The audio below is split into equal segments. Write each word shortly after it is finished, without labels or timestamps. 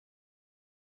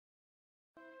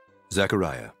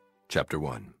Zechariah chapter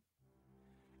 1.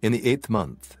 In the 8th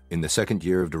month, in the 2nd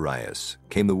year of Darius,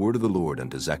 came the word of the Lord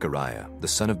unto Zechariah, the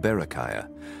son of Berechiah,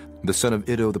 the son of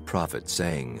Iddo the prophet,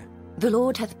 saying, The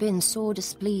Lord hath been sore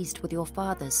displeased with your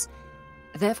fathers.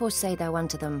 Therefore say thou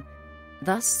unto them,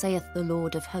 Thus saith the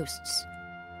Lord of hosts,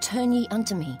 Turn ye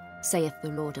unto me, saith the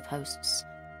Lord of hosts,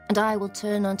 and I will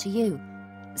turn unto you,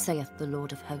 saith the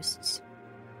Lord of hosts.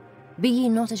 Be ye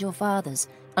not as your fathers,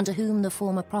 unto whom the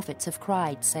former prophets have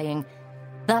cried, saying,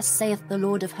 Thus saith the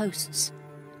Lord of hosts,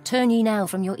 Turn ye now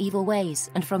from your evil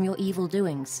ways and from your evil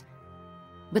doings.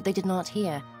 But they did not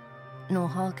hear, nor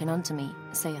hearken unto me,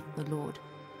 saith the Lord.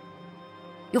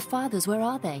 Your fathers, where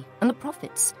are they? And the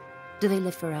prophets, do they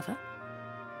live forever?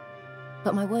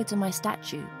 But my words and my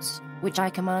statutes, which I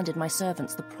commanded my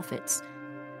servants the prophets,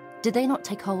 did they not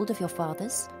take hold of your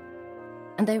fathers?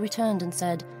 And they returned and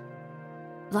said,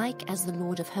 Like as the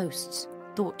Lord of hosts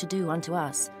thought to do unto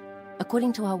us,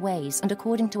 according to our ways and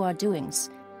according to our doings,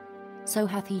 so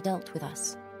hath he dealt with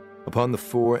us. Upon the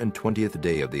 24th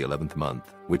day of the 11th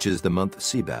month, which is the month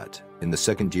Sebat, in the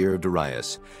 2nd year of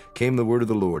Darius, came the word of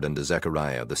the Lord unto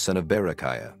Zechariah, the son of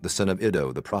Berechiah, the son of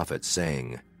Iddo the prophet,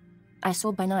 saying, I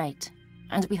saw by night,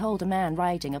 and behold a man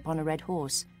riding upon a red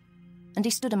horse, and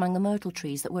he stood among the myrtle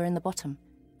trees that were in the bottom,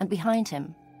 and behind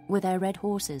him were their red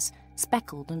horses,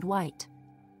 speckled and white.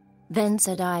 Then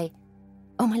said I,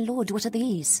 O my Lord, what are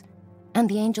these? And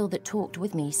the angel that talked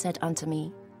with me said unto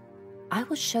me, I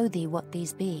will show thee what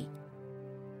these be.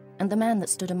 And the man that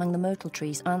stood among the myrtle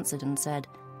trees answered and said,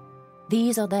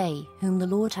 These are they whom the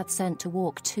Lord hath sent to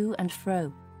walk to and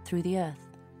fro through the earth.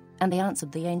 And they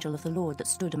answered the angel of the Lord that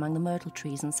stood among the myrtle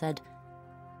trees and said,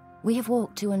 We have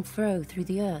walked to and fro through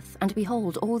the earth, and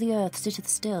behold, all the earth sitteth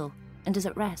still, and is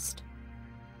at rest.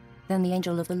 Then the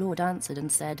angel of the Lord answered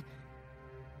and said,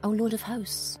 O Lord of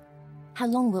hosts, how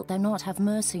long wilt thou not have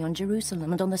mercy on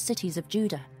Jerusalem and on the cities of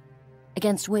Judah,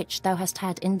 against which thou hast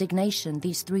had indignation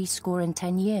these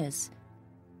 70 years?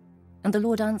 And the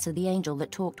Lord answered the angel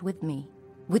that talked with me,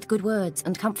 with good words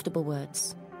and comfortable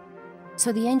words.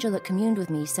 So the angel that communed with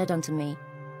me said unto me,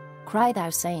 Cry thou,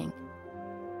 saying,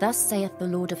 Thus saith the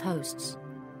Lord of hosts,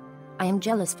 I am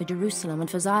jealous for Jerusalem and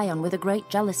for Zion with a great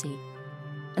jealousy,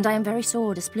 and I am very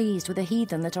sore displeased with the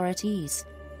heathen that are at ease.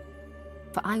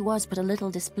 For I was but a little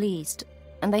displeased,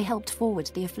 and they helped forward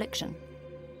the affliction.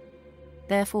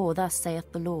 Therefore thus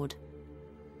saith the Lord,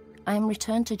 I am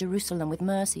returned to Jerusalem with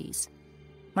mercies.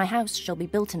 My house shall be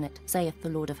built in it, saith the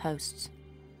Lord of hosts,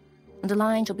 and a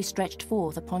line shall be stretched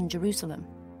forth upon Jerusalem.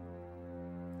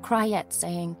 Cry yet,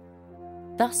 saying,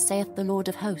 Thus saith the Lord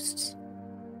of hosts,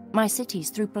 My cities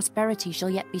through prosperity shall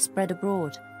yet be spread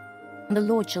abroad, and the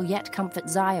Lord shall yet comfort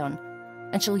Zion,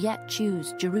 and shall yet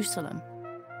choose Jerusalem.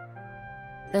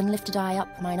 Then lifted I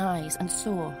up mine eyes, and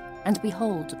saw, and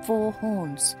behold, 4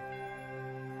 horns.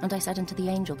 And I said unto the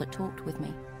angel that talked with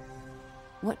me,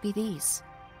 What be these?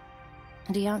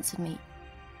 And he answered me,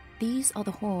 These are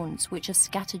the horns which have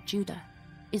scattered Judah,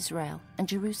 Israel, and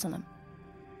Jerusalem.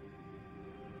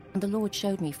 And the Lord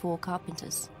showed me 4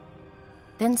 carpenters.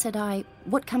 Then said I,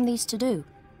 What come these to do?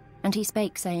 And he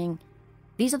spake, saying,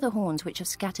 These are the horns which have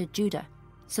scattered Judah,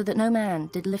 so that no man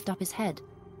did lift up his head.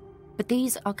 But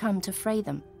these are come to fray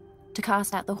them, to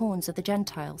cast out the horns of the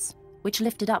Gentiles, which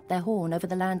lifted up their horn over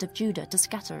the land of Judah to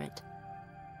scatter it.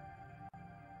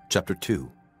 Chapter 2.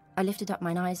 I lifted up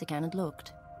mine eyes again and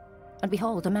looked, and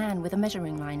behold, a man with a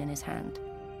measuring line in his hand.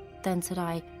 Then said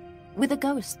I, Whither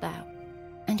goest thou?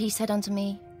 And he said unto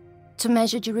me, To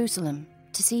measure Jerusalem,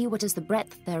 to see what is the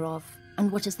breadth thereof,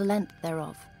 and what is the length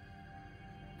thereof.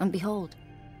 And behold,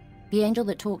 the angel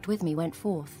that talked with me went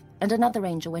forth, and another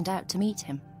angel went out to meet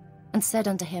him, and said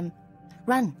unto him,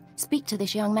 Run, speak to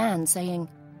this young man, saying,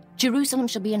 Jerusalem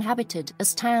shall be inhabited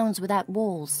as towns without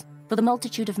walls, for the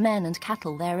multitude of men and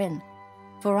cattle therein.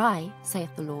 For I,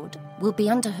 saith the Lord, will be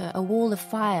unto her a wall of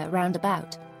fire round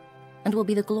about, and will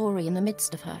be the glory in the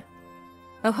midst of her.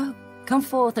 Ho, come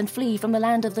forth and flee from the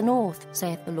land of the north,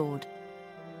 saith the Lord.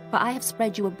 For I have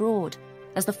spread you abroad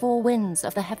as the 4 winds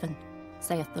of the heaven,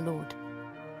 saith the Lord.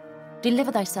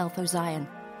 Deliver thyself, O Zion,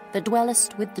 that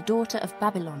dwellest with the daughter of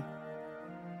Babylon.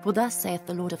 For thus saith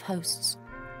the Lord of hosts,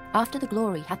 After the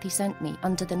glory hath he sent me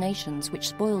unto the nations which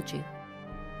spoiled you.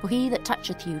 For he that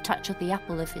toucheth you toucheth the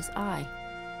apple of his eye.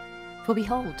 For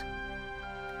behold,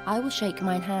 I will shake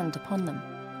mine hand upon them,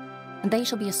 and they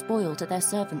shall be a spoil to their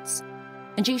servants,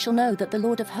 and ye shall know that the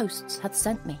Lord of hosts hath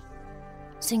sent me.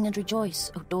 Sing and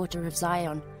rejoice, O daughter of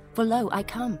Zion, for lo, I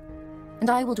come,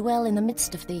 and I will dwell in the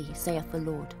midst of thee, saith the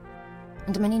Lord.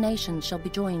 And many nations shall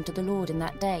be joined to the Lord in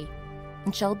that day,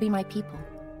 and shall be my people,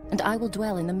 and I will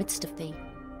dwell in the midst of thee.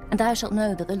 And thou shalt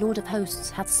know that the Lord of hosts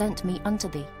hath sent me unto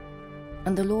thee.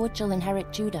 And the Lord shall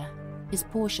inherit Judah, his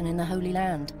portion in the Holy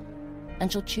Land,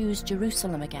 and shall choose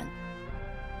Jerusalem again.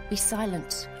 Be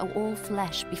silent, O all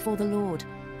flesh, before the Lord,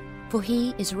 for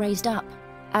he is raised up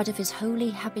out of his holy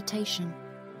habitation.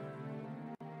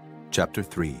 Chapter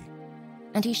 3.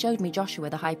 And he showed me Joshua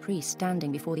the high priest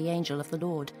standing before the angel of the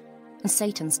Lord, and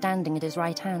Satan standing at his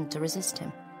right hand to resist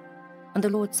him. And the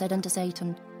Lord said unto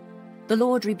Satan, The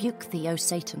Lord rebuke thee, O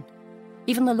Satan.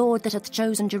 Even the Lord that hath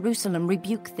chosen Jerusalem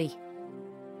rebuke thee.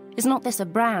 Is not this a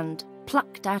brand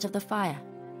plucked out of the fire?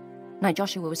 Now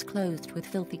Joshua was clothed with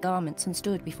filthy garments, and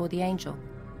stood before the angel.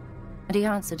 And he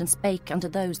answered and spake unto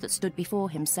those that stood before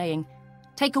him, saying,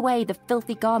 Take away the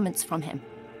filthy garments from him.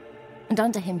 And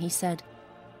unto him he said,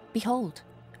 Behold,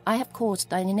 I have caused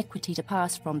thine iniquity to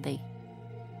pass from thee,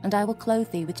 and I will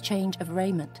clothe thee with change of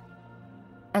raiment.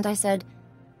 And I said,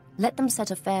 Let them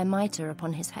set a fair mitre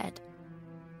upon his head.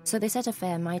 So they set a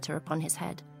fair mitre upon his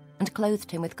head, and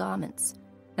clothed him with garments.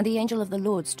 And the angel of the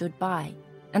Lord stood by,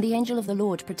 and the angel of the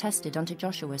Lord protested unto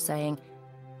Joshua, saying,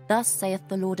 Thus saith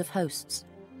the Lord of hosts,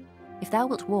 If thou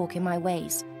wilt walk in my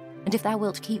ways, and if thou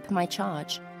wilt keep my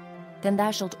charge, then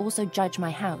thou shalt also judge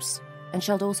my house, and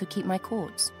shalt also keep my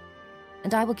courts.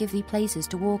 And I will give thee places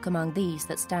to walk among these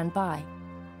that stand by.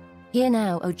 Hear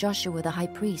now, O Joshua the high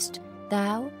priest,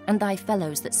 thou and thy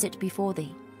fellows that sit before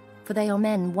thee, for they are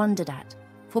men wondered at.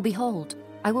 For behold,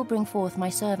 I will bring forth my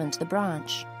servant the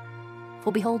branch.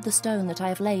 For behold the stone that I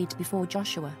have laid before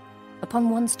Joshua.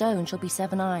 Upon one stone shall be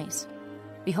 7 eyes.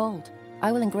 Behold,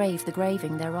 I will engrave the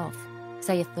graving thereof,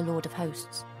 saith the Lord of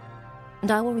hosts. And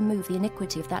I will remove the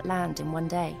iniquity of that land in one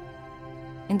day.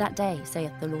 In that day,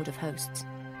 saith the Lord of hosts,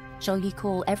 shall ye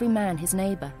call every man his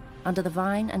neighbour, under the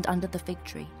vine and under the fig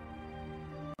tree.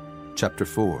 Chapter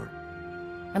 4.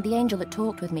 And the angel that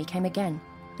talked with me came again,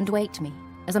 and waked me,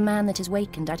 as a man that is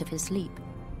wakened out of his sleep,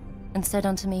 and said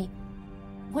unto me,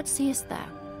 What seest thou?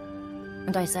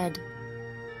 And I said,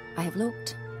 I have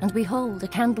looked, and behold, a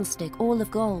candlestick all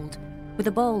of gold, with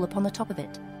a bowl upon the top of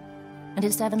it, and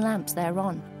his 7 lamps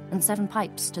thereon, and 7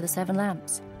 pipes to the 7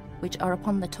 lamps, which are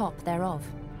upon the top thereof,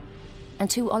 and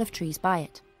 2 olive trees by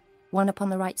it, one upon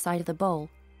the right side of the bowl,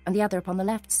 and the other upon the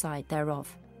left side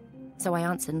thereof. So I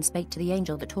answered and spake to the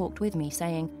angel that talked with me,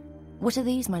 saying, What are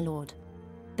these, my lord?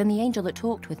 Then the angel that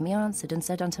talked with me answered and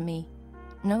said unto me,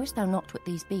 Knowest thou not what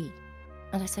these be?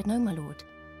 And I said, No, my lord.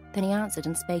 Then he answered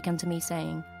and spake unto me,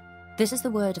 saying, This is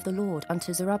the word of the Lord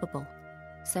unto Zerubbabel,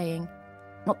 saying,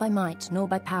 Not by might nor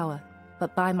by power,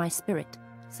 but by my spirit,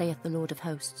 saith the Lord of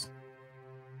hosts.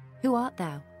 Who art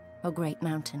thou, O great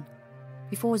mountain?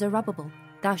 Before Zerubbabel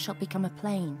thou shalt become a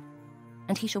plain,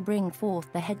 and he shall bring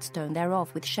forth the headstone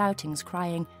thereof with shoutings,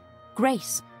 crying,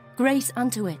 Grace, grace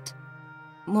unto it.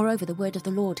 Moreover the word of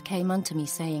the Lord came unto me,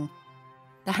 saying,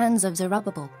 The hands of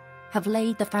Zerubbabel have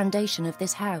laid the foundation of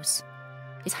this house.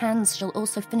 His hands shall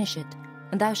also finish it,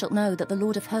 and thou shalt know that the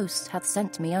Lord of hosts hath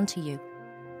sent me unto you.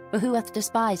 For who hath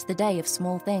despised the day of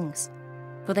small things?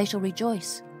 For they shall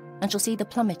rejoice, and shall see the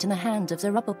plummet in the hand of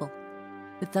Zerubbabel.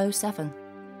 With those 7,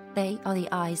 they are the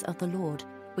eyes of the Lord,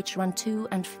 which run to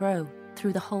and fro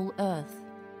through the whole earth.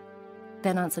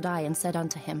 Then answered I and said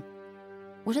unto him,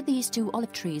 What are these 2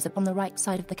 olive trees upon the right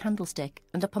side of the candlestick,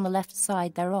 and upon the left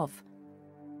side thereof?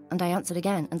 And I answered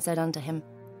again and said unto him,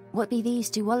 What be these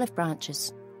 2 olive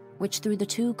branches, which through the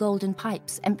 2 golden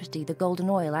pipes empty the golden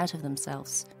oil out of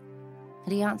themselves?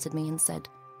 And he answered me and said,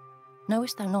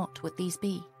 Knowest thou not what these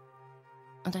be?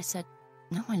 And I said,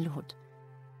 No, my lord.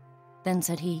 Then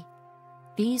said he,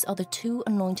 These are the 2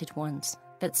 anointed ones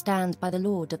that stand by the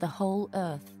Lord of the whole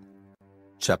earth.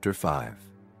 Chapter 5.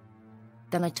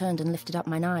 Then I turned and lifted up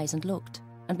mine eyes and looked,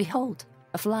 and behold,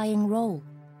 a flying roll.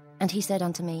 And he said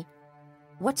unto me,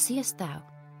 What seest thou?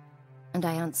 And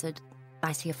I answered,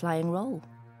 I see a flying roll.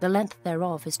 The length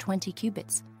thereof is 20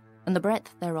 cubits, and the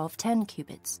breadth thereof 10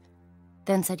 cubits.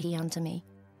 Then said he unto me,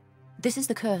 This is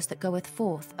the curse that goeth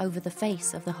forth over the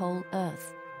face of the whole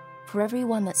earth. For every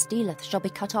one that stealeth shall be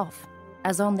cut off,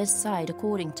 as on this side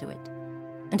according to it.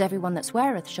 And every one that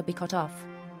sweareth shall be cut off,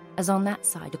 as on that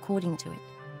side according to it.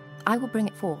 I will bring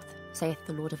it forth, saith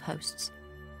the Lord of hosts,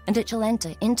 and it shall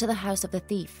enter into the house of the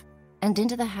thief, and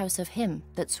into the house of him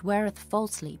that sweareth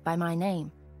falsely by my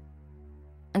name.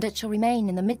 And it shall remain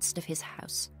in the midst of his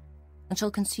house, and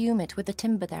shall consume it with the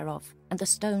timber thereof, and the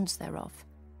stones thereof.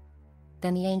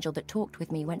 Then the angel that talked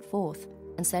with me went forth,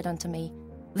 and said unto me,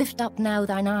 Lift up now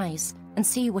thine eyes, and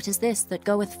see what is this that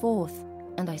goeth forth.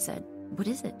 And I said, What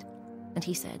is it? And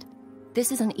he said,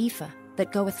 This is an ephah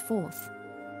that goeth forth.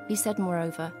 He said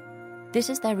moreover, This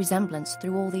is their resemblance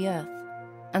through all the earth.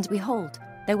 And behold,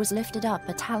 there was lifted up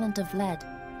a talent of lead,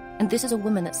 and this is a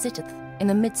woman that sitteth in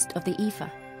the midst of the ephah.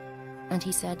 And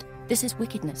he said, This is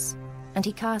wickedness. And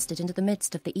he cast it into the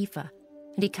midst of the ephah,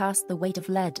 and he cast the weight of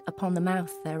lead upon the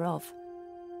mouth thereof.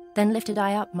 Then lifted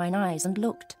I up mine eyes, and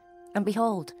looked, and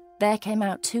behold, there came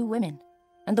out 2 women,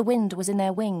 and the wind was in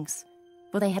their wings,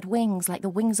 for they had wings like the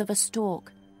wings of a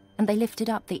stork, and they lifted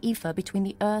up the ephah between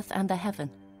the earth and the heaven.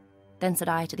 Then said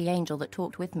I to the angel that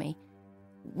talked with me,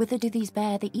 Whither do these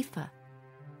bear the ephah?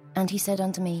 And he said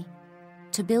unto me,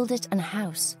 To build it an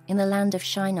house in the land of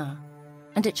Shinar,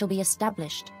 and it shall be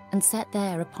established and set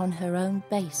there upon her own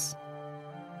base.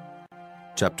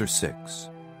 Chapter 6.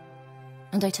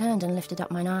 And I turned and lifted up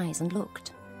mine eyes and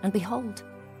looked, and behold,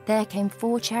 there came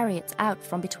 4 chariots out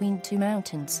from between 2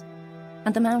 mountains,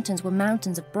 and the mountains were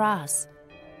mountains of brass.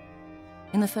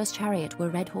 In the first chariot were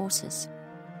red horses,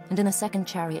 and in the second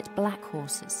chariot black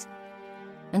horses,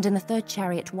 and in the third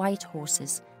chariot white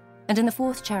horses, and in the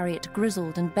fourth chariot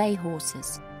grizzled and bay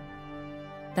horses.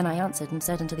 Then I answered and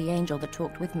said unto the angel that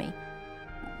talked with me,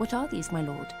 What are these, my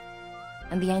lord?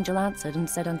 And the angel answered and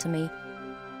said unto me,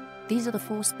 These are the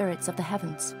 4 spirits of the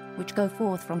heavens, which go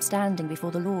forth from standing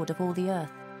before the Lord of all the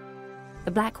earth.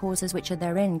 The black horses which are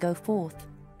therein go forth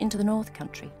into the north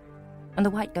country, and the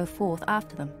white go forth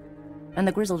after them, and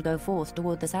the grizzled go forth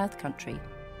toward the south country.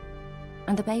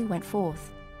 And the bay went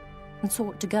forth, and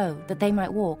sought to go, that they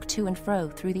might walk to and fro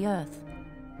through the earth.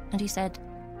 And he said,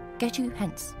 Get you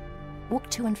hence, walk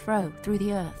to and fro through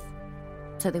the earth.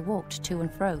 So they walked to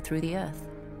and fro through the earth.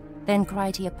 Then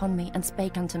cried he upon me, and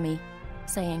spake unto me,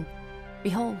 saying,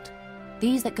 Behold,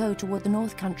 these that go toward the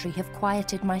north country have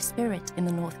quieted my spirit in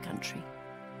the north country.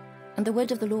 And the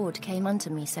word of the Lord came unto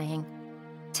me, saying,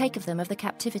 Take of them of the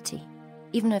captivity,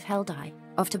 even of Heldai,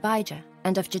 of Tobijah,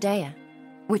 and of Judea,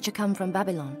 which are come from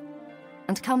Babylon.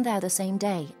 And come thou the same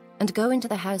day, and go into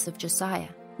the house of Josiah,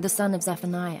 the son of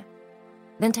Zephaniah.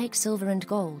 Then take silver and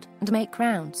gold, and make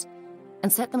crowns,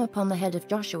 and set them upon the head of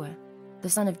Joshua, the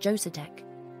son of Josedech,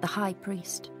 the high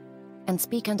priest. And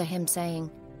speak unto him, saying,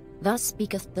 Thus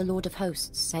speaketh the Lord of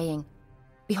hosts, saying,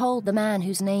 Behold the man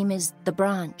whose name is the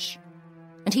Branch,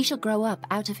 and he shall grow up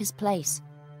out of his place,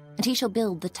 and he shall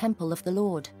build the temple of the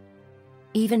Lord.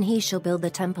 Even he shall build the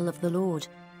temple of the Lord,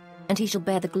 and he shall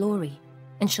bear the glory,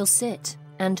 and shall sit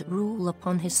and rule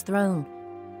upon his throne.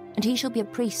 And he shall be a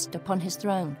priest upon his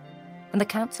throne, and the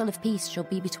counsel of peace shall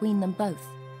be between them both.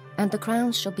 And the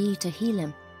crowns shall be to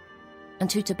Helam, and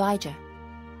to Tobijah,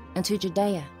 and to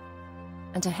Judea,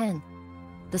 and to Hen,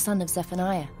 the son of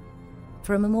Zephaniah,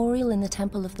 for a memorial in the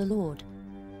temple of the Lord.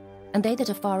 And they that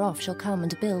are far off shall come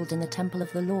and build in the temple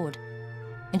of the Lord,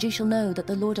 and ye shall know that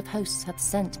the Lord of hosts hath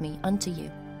sent me unto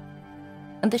you.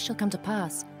 And this shall come to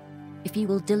pass, if ye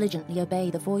will diligently obey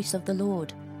the voice of the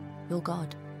Lord, your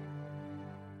God.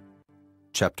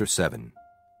 Chapter 7.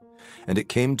 And it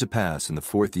came to pass in the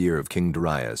 4th year of King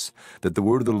Darius, that the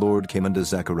word of the Lord came unto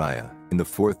Zechariah in the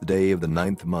 4th day of the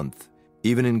 9th month,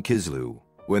 even in Kislew,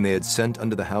 when they had sent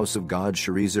unto the house of God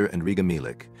Sherezer and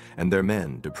Regamelech, and their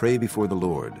men, to pray before the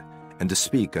Lord, and to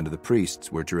speak unto the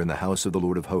priests which are in the house of the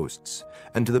Lord of hosts,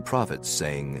 and to the prophets,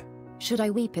 saying, Should I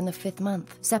weep in the 5th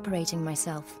month, separating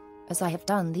myself, as I have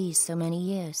done these so many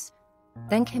years?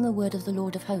 Then came the word of the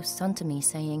Lord of hosts unto me,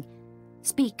 saying,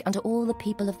 Speak unto all the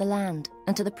people of the land,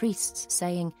 and to the priests,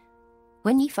 saying,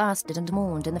 When ye fasted and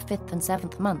mourned in the 5th and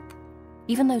 7th month,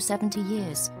 even those 70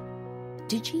 years,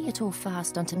 did ye at all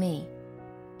fast unto me,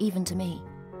 even to me?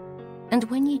 And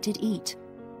when ye did eat,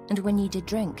 and when ye did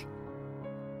drink,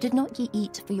 did not ye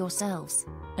eat for yourselves,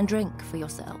 and drink for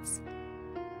yourselves?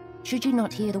 Should ye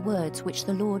not hear the words which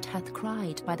the Lord hath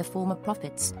cried by the former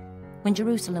prophets, when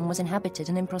Jerusalem was inhabited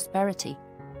and in prosperity,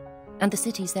 and the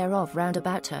cities thereof round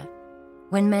about her,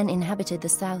 when men inhabited the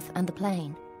south and the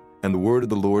plain? And the word of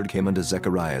the Lord came unto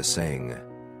Zechariah, saying,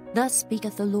 Thus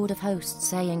speaketh the Lord of hosts,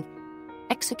 saying,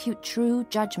 Execute true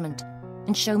judgment,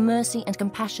 and show mercy and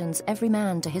compassions every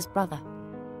man to his brother.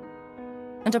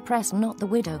 And oppress not the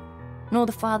widow, nor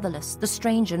the fatherless, the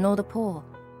stranger, nor the poor.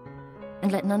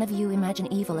 And let none of you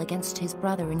imagine evil against his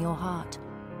brother in your heart.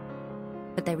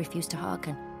 But they refused to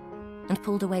hearken, and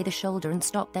pulled away the shoulder, and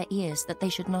stopped their ears, that they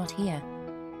should not hear.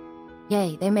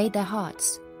 Yea, they made their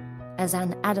hearts as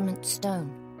an adamant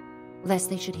stone, lest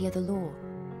they should hear the law,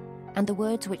 and the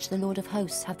words which the Lord of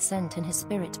hosts hath sent in his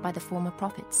spirit by the former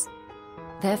prophets.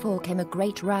 Therefore came a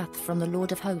great wrath from the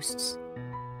Lord of hosts.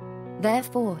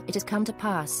 Therefore it is come to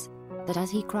pass, that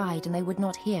as he cried, and they would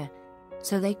not hear,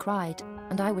 so they cried,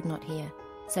 and I would not hear,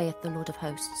 saith the Lord of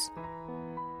hosts.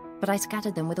 But I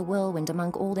scattered them with a whirlwind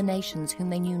among all the nations whom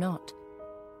they knew not.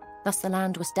 Thus the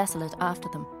land was desolate after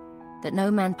them, that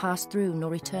no man passed through nor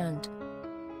returned.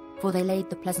 For they laid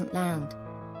the pleasant land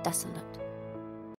desolate.